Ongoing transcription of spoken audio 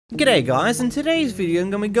G'day guys, in today's video I'm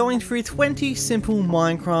going to be going through 20 simple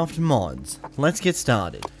Minecraft mods. Let's get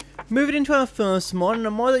started. Moving into our first mod, and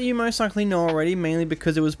a mod that you most likely know already, mainly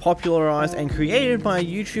because it was popularized and created by a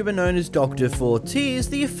YouTuber known as 𝓵𝓷𝓷𝓴𝓼, is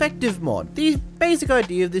the effective mod. The basic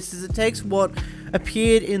idea of this is it takes what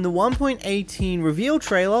appeared in the 1.18 reveal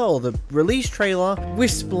trailer, or the release trailer,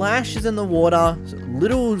 with splashes in the water,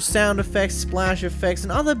 little sound effects, splash effects,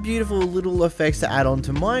 and other beautiful little effects to add on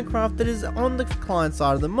to Minecraft that is on the client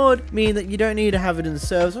side of the mod, meaning that you don't need to have it in the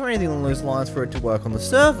servers or anything along those lines for it to work on the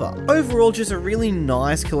server. Overall, just a really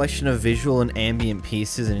nice collection of visual and ambient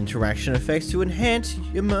pieces and interaction effects to enhance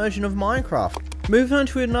immersion of Minecraft. Moving on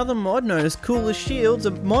to another mod known as 𝓵𝓷𝓷𝓴𝓼,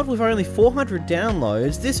 a mod with only 400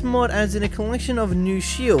 downloads. This mod adds in a collection of new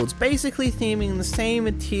shields, basically theming the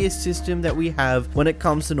same tier system that we have when it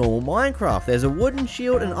comes to normal Minecraft. There's a wooden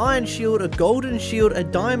shield, an iron shield, a golden shield, a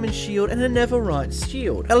diamond shield, and a netherite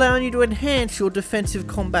shield, allowing you to enhance your defensive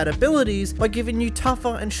combat abilities by giving you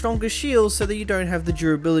tougher and stronger shields so that you don't have the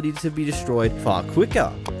durability to be destroyed far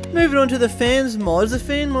quicker. Moving on to the fans mods, the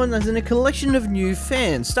fan mod is in a collection of new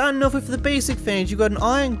fans. Starting off with the basic fans, you've got an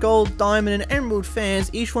iron, gold, diamond, and emerald fans,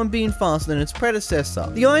 each one being faster than its predecessor.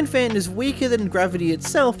 The iron fan is weaker than gravity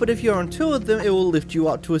itself, but if you're on two of them, it will lift you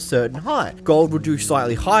up to a certain height. Gold will do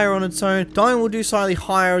slightly higher on its own, diamond will do slightly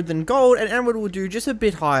higher than gold, and emerald will do just a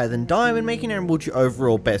bit higher than diamond, making emerald your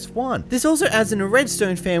overall best one. This also adds in a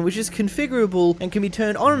redstone fan, which is configurable and can be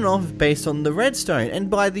turned on and off based on the redstone, and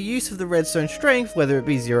by the use of the redstone strength, whether it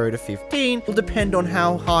be 0 to 15, will depend on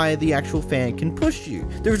how high the actual fan can push you.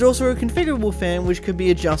 There is also a configurable fan which can be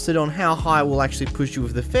adjusted on how high it will actually push you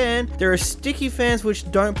with the fan. There are sticky fans which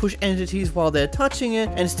don't push entities while they're touching it,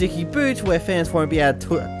 and sticky boots where fans won't be able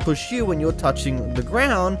to push you when you're touching the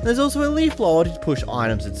ground. There's also a leaf blower to push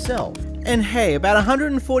items itself. And hey, about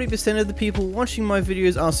 140% of the people watching my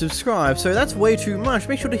videos are subscribed, so that's way too much.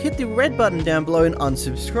 Make sure to hit the red button down below and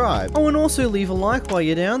unsubscribe. Oh, and also leave a like while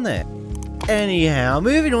you're down there. Anyhow,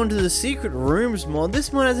 moving on to the secret rooms mod,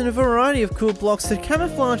 this mod has in a variety of cool blocks that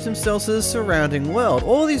camouflage themselves to the surrounding world.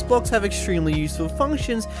 All these blocks have extremely useful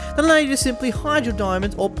functions that allow you to simply hide your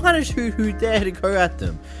diamonds or punish who dare to go at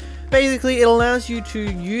them. Basically, it allows you to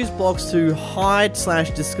use blocks to hide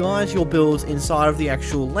 / disguise your builds inside of the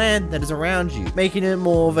actual land that is around you, making it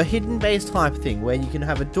more of a hidden base type thing, where you can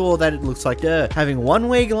have a door that it looks like dirt, having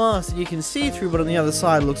one-way glass that you can see through, but on the other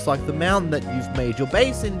side looks like the mountain that you've made your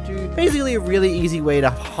base into. Basically, a really easy way to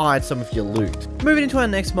hide some of your loot. Moving into our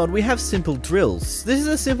next mod, we have simple drills. This is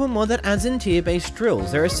a simple mod that adds in tier-based drills.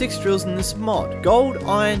 There are 6 drills in this mod: gold,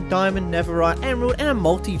 iron, diamond, netherite, emerald, and a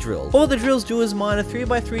multi-drill. All the drills do is mine a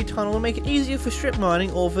 3x3 tunnel will make it easier for strip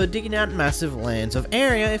mining or for digging out massive lands of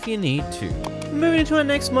area if you need to. Moving into our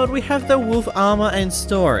next mod, we have the wolf armor and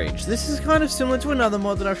storage. This is kind of similar to another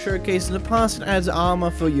mod that I've showcased in the past. It adds armor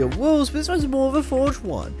for your wolves, but this one's more of a forged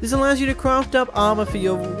one. This allows you to craft up armor for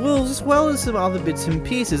your wolves as well as some other bits and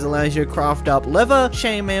pieces. It allows you to craft up leather,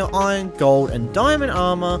 chainmail, iron, gold, and diamond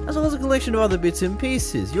armor, as well as a collection of other bits and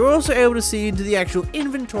pieces. You're also able to see into the actual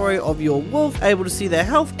inventory of your wolf, able to see their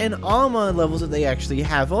health and armor levels that they actually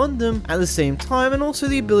have on them at the same time, and also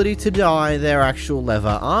the ability to dye their actual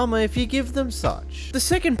leather armor if you give them such. The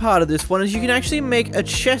second part of this one is you can actually make a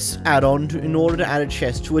chest add-on in order to add a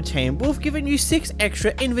chest to a tame wolf, giving you 6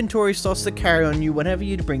 extra inventory slots to carry on you whenever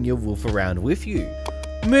you bring your wolf around with you.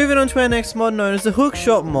 Moving on to our next mod known as the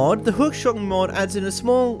Hookshot mod. The Hookshot mod adds in a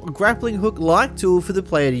small grappling hook-like tool for the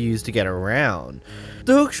player to use to get around.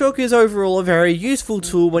 The Hookshot is overall a very useful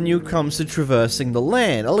tool when it comes to traversing the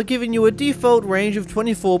land, giving you a default range of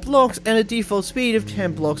 24 blocks and a default speed of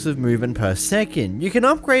 10 blocks of movement per second. You can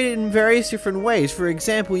upgrade it in various different ways. For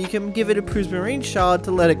example, you can give it a prismarine shard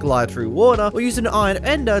to let it glide through water, or use an iron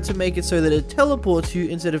ender to make it so that it teleports you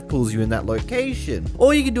instead of pulls you in that location.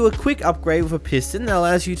 Or you can do a quick upgrade with a piston that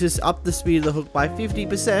allows you to up the speed of the hook by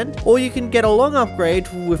 50%, or you can get a long upgrade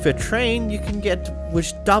with a train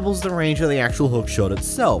which doubles the range of the actual hookshot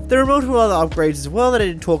itself. There are multiple other upgrades as well that I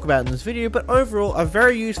didn't talk about in this video, but overall a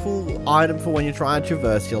very useful item for when you're trying to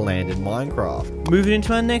traverse your land in Minecraft. Moving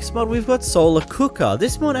into our next mod, we've got solar cooker.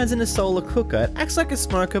 This mod adds in a solar cooker. It acts like a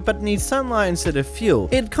smoker, but it needs sunlight instead of fuel.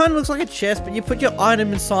 It kind of looks like a chest, but you put your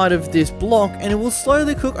item inside of this block and it will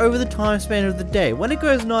slowly cook over the time span of the day. When it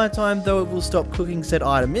goes nighttime though, it will stop cooking said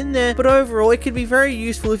item in there, but overall it can be very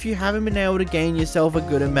useful if you haven't been able to gain yourself a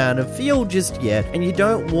good amount of fuel just yet, and you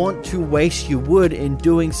don't want to waste your wood in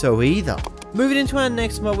doing so either. Moving into our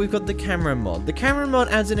next mod, we've got the camera mod. The camera mod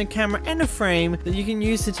adds in a camera and a frame that you can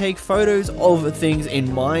use to take photos of things in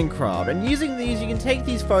Minecraft. And using these, you can take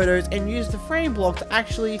these photos and use the frame block to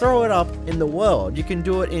actually throw it up in the world. You can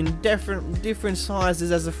do it in different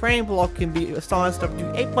sizes, as the frame block can be sized up to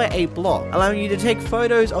 8x8 block, allowing you to take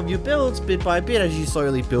photos of your builds bit by bit as you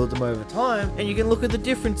slowly build them over time, and you can look at the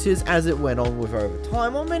differences as it went on with over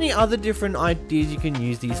time, or many other different ideas you can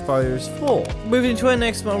use these photos for. Moving to our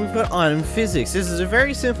next mod, we've got ItemPhysic. This is a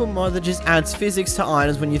very simple mod that just adds physics to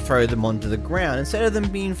items when you throw them onto the ground. Instead of them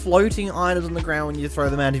being floating items on the ground when you throw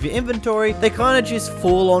them out of your inventory, they kind of just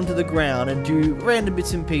fall onto the ground and do random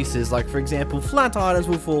bits and pieces. Like, for example, flat items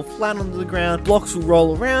will fall flat onto the ground, blocks will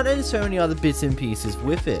roll around, and so many other bits and pieces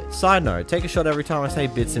with it. Side note, take a shot every time I say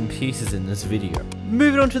bits and pieces in this video.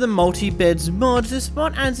 Moving on to the MultiBeds mod, this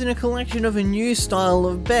mod adds in a collection of a new style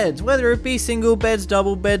of beds. Whether it be single beds,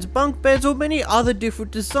 double beds, bunk beds, or many other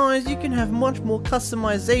different designs, you can have much more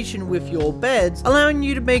customization with your beds, allowing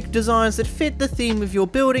you to make designs that fit the theme of your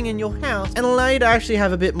building and your house, and allow you to actually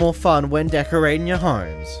have a bit more fun when decorating your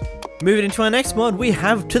homes. Moving into our next mod, we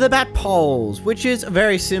have 𝓵𝓷𝓷𝓴𝓼, which is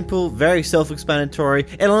very simple, very self-explanatory.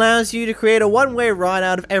 It allows you to create a one-way ride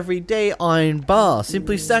out of everyday iron bars.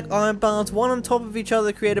 Simply stack iron bars one on top of each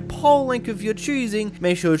other, create a pole length of your choosing,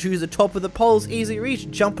 make sure to choose the top of the poles, easily reach,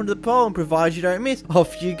 jump onto the pole, and provided you don't miss,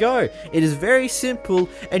 off you go. It is very simple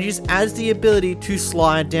and just adds the ability to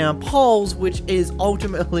slide down poles, which is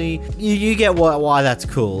ultimately, you get why that's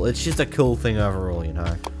cool. It's just a cool thing overall, you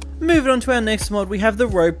know. Moving on to our next mod, we have the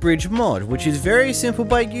rope bridge mod, which is very simple.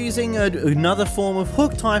 By using another form of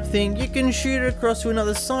hook type thing, you can shoot it across to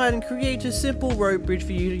another side and create a simple rope bridge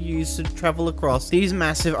for you to use to travel across these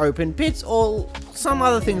massive open pits or some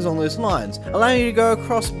other things along those lines, allowing you to go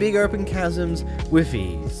across big open chasms with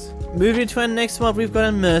ease. Moving to our next mod, we've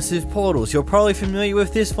got Immersive Portals. You're probably familiar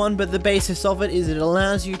with this one, but the basis of it is it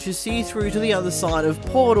allows you to see through to the other side of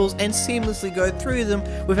portals and seamlessly go through them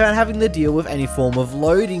without having to deal with any form of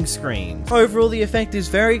loading screens. Overall, the effect is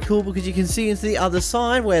very cool because you can see into the other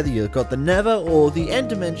side, whether you've got the nether or the end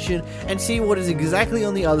dimension, and see what is exactly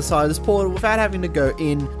on the other side of this portal without having to go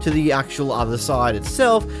in to the actual other side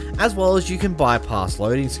itself, as well as you can bypass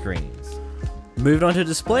loading screens. Moving on to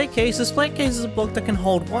display case. Display case is a block that can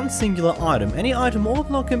hold one singular item. Any item or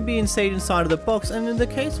block can be installed inside of the box, and then the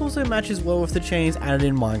case also matches well with the chains added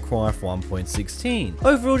in Minecraft 1.16.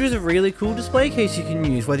 Overall, just a really cool display case you can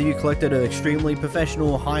use, whether you collected an extremely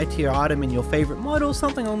professional high tier item in your favorite mod or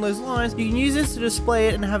something along those lines. You can use this to display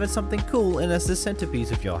it and have it something cool and as the centerpiece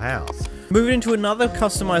of your house. Moving into another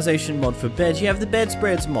customization mod for beds, you have the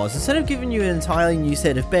Bedspreads mods. Instead of giving you an entirely new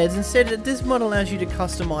set of beds, instead this mod allows you to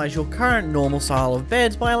customize your current normal style of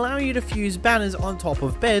beds by allowing you to fuse banners on top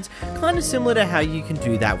of beds, kind of similar to how you can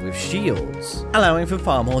do that with shields, allowing for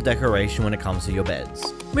far more decoration when it comes to your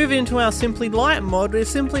beds. Moving into our Simply Light mod, where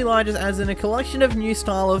Simply Light just adds in a collection of new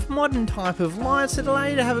style of modern type of lights that allow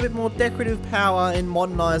you to have a bit more decorative power in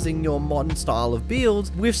modernizing your modern style of builds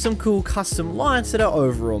with some cool custom lights that are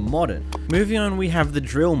overall modern. Moving on, we have the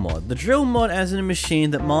Drill mod. The Drill mod adds in a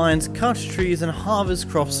machine that mines, cuts trees, and harvests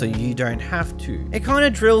crops so you don't have to. It kind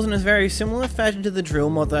of drills in a very similar fashion to the Drill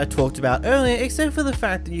mod that I talked about earlier, except for the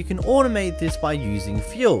fact that you can automate this by using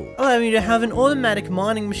fuel, allowing you to have an automatic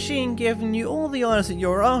mining machine giving you all the items that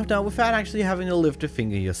you're after without actually having to lift a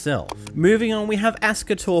finger yourself. Moving on, we have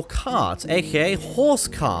AstikorCarts, aka horse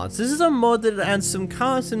carts. This is a mod that adds some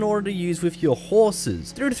carts in order to use with your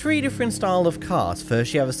horses. There are three different styles of carts.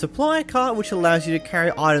 First, you have a supply cart, which allows you to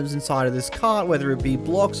carry items inside of this cart, whether it be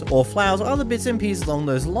blocks or flowers or other bits and pieces along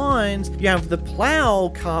those lines. You have the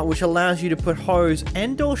plow cart, which allows you to put hoes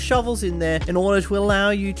and or shovels in there in order to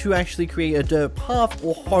allow you to actually create a dirt path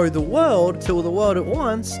or hoe the world, till the world at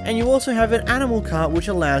once. And you also have an animal cart, which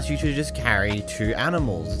allows you to just carry two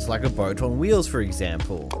animals. It's like a boat on wheels, for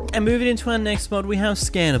example. And moving into our next mod, we have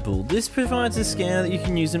Scannable. This provides a scanner that you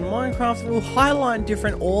can use in Minecraft that will highlight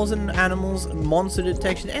different ores and animals, monster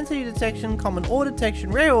detection, entity detection, common ore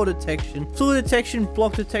detection, rare ore detection, fluid detection,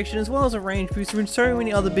 block detection, as well as a range booster and so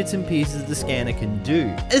many other bits and pieces the scanner can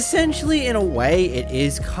do. Essentially, in a way, it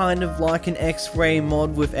is kind of like an X-ray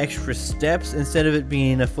mod with extra steps. Instead of it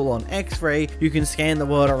being a full-on X-ray, you can scan the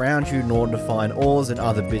world around you in order to find ores and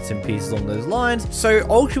other bits and pieces along those lines. So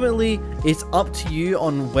ultimately, it's up to you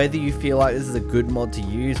on whether you feel like this is a good mod to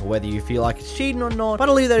use or whether you feel like it's cheating or not, but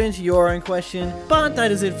I'll leave that into your own question. But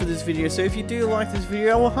that is it for this video. So if you do like this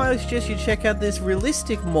video, I will highly suggest you check out this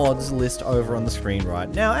realistic mods list over on the screen right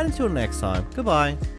now, and until next time, goodbye.